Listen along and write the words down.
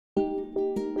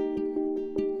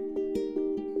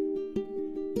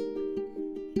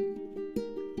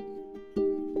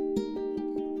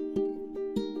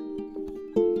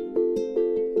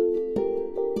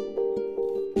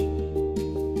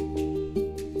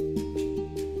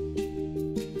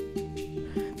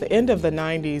The end of the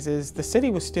 90s is the city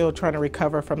was still trying to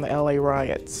recover from the LA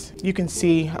riots. You can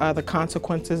see the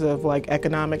consequences of like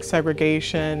economic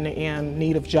segregation and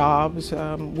need of jobs.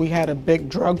 We had a big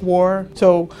drug war.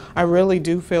 So I really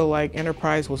do feel like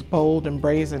Enterprise was bold and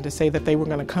brazen to say that they were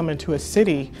going to come into a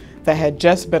city that had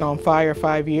just been on fire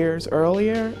 5 years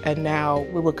earlier, and now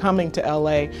we were coming to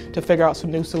LA to figure out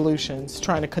some new solutions,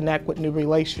 trying to connect with new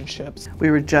relationships. We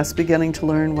were just beginning to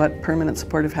learn what permanent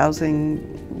supportive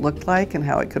housing looked like and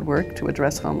how it could work to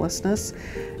address homelessness.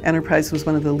 Enterprise was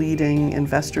one of the leading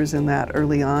investors in that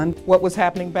early on. What was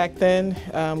happening back then,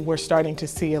 we're starting to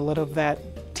see a little of that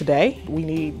today. We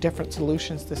need different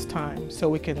solutions this time so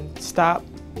we can stop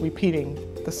repeating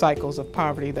the cycles of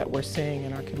poverty that we're seeing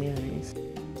in our communities.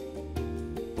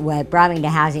 What brought me to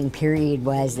housing, period,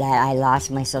 was that I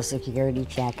lost my Social Security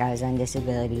check. I was on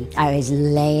disability. I was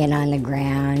laying on the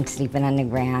ground, sleeping on the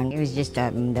ground. It was just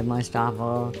the most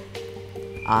awful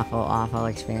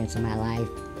experience of my life.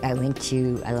 I went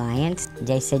to Alliance.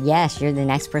 They said, yes, you're the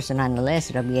next person on the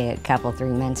list. It'll be a couple, 3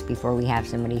 months before we have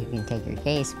somebody who can take your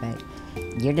case, but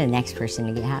you're the next person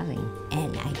to get housing.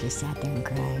 And I just sat there and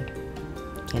cried,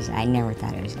 because I never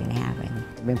thought it was going to happen.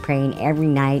 I've been praying every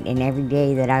night and every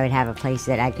day that I would have a place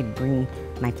that I could bring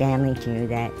my family to,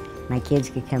 that my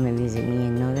kids could come and visit me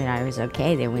and know that I was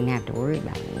okay. They wouldn't have to worry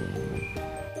about me anymore.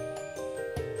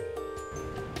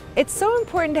 It's so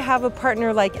important to have a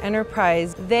partner like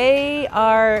Enterprise. They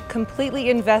are completely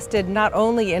invested not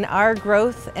only in our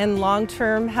growth and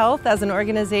long-term health as an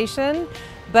organization,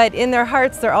 but in their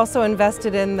hearts, they're also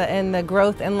invested in the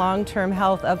growth and long-term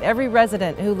health of every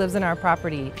resident who lives in our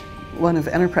property. One of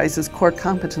Enterprise's core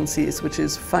competencies, which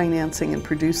is financing and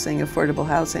producing affordable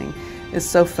housing, is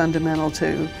so fundamental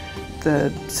to the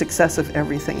success of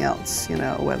everything else, you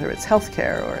know, whether it's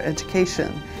healthcare or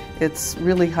education. It's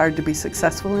really hard to be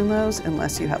successful in those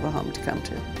unless you have a home to come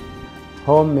to.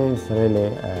 Home means really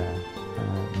a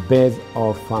base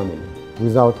of family.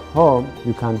 Without home,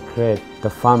 you can't create the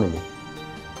family.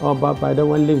 Oh, but I don't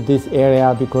want to leave this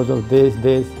area because of this,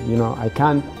 you know, I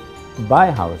can't buy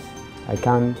a house. I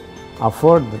can't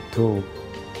afford to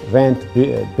rent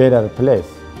a better place.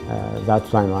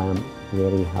 That's why I am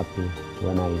very happy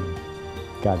when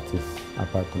I got this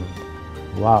apartment.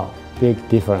 Wow, big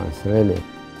difference, really.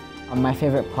 My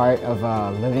favorite part of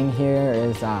living here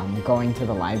is going to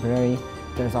the library.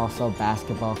 There's also a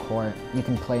basketball court. You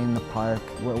can play in the park.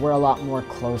 We're a lot more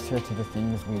closer to the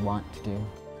things we want to do.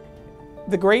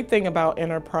 The great thing about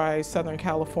Enterprise Southern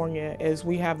California is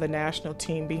we have the national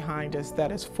team behind us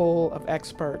that is full of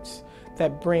experts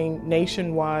that bring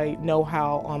nationwide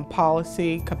know-how on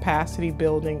policy, capacity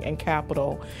building, and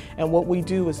capital. And what we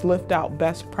do is lift out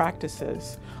best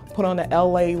practices, put on an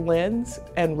LA lens,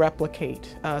 and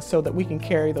replicate so that we can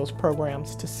carry those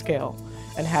programs to scale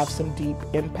and have some deep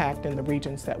impact in the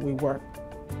regions that we work.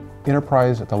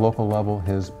 Enterprise at the local level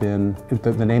has been,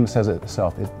 the name says it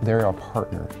itself, they're a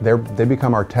partner. They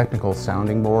become our technical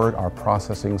sounding board, our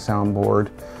processing sound board,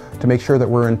 to make sure that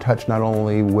we're in touch not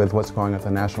only with what's going on at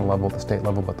the national level, the state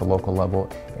level, but the local level.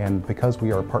 And because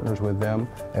we are partners with them,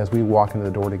 as we walk into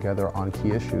the door together on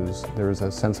key issues, there's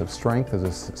a sense of strength, there's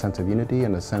a sense of unity,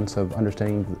 and a sense of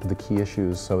understanding the key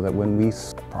issues so that when we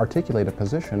articulate a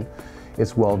position,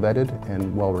 it's well vetted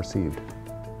and well received.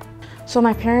 So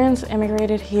my parents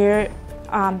immigrated here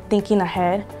thinking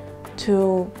ahead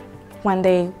to when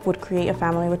they would create a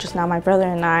family, which is now my brother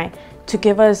and I, to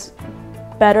give us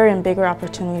better and bigger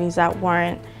opportunities that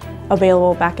weren't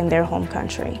available back in their home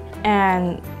country.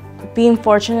 And being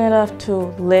fortunate enough to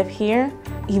live here,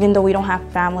 even though we don't have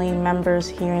family members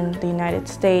here in the United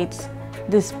States,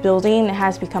 this building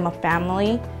has become a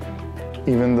family.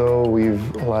 Even though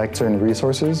we've lacked certain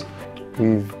resources,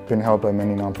 we've been helped by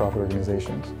many nonprofit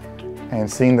organizations. And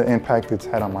seeing the impact it's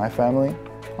had on my family,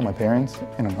 on my parents,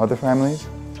 and on other families,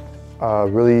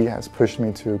 really has pushed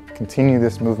me to continue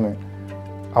this movement.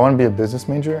 I want to be a business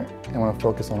major and I want to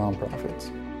focus on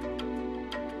nonprofits.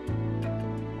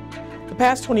 The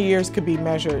past 20 years could be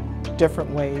measured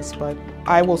different ways, but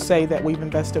I will say that we've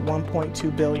invested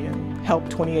 $1.2 billion, helped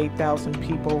 28,000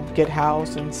 people get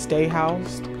housed and stay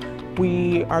housed.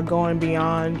 We are going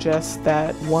beyond just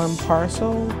that one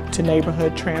parcel to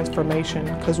neighborhood transformation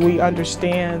because we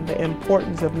understand the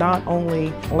importance of not only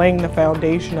laying the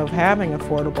foundation of having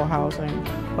affordable housing,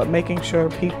 but making sure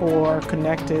people are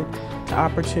connected to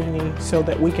opportunity so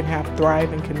that we can have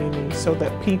thriving communities, so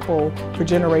that people for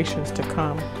generations to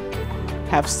come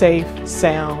have safe,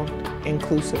 sound,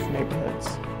 inclusive neighborhoods.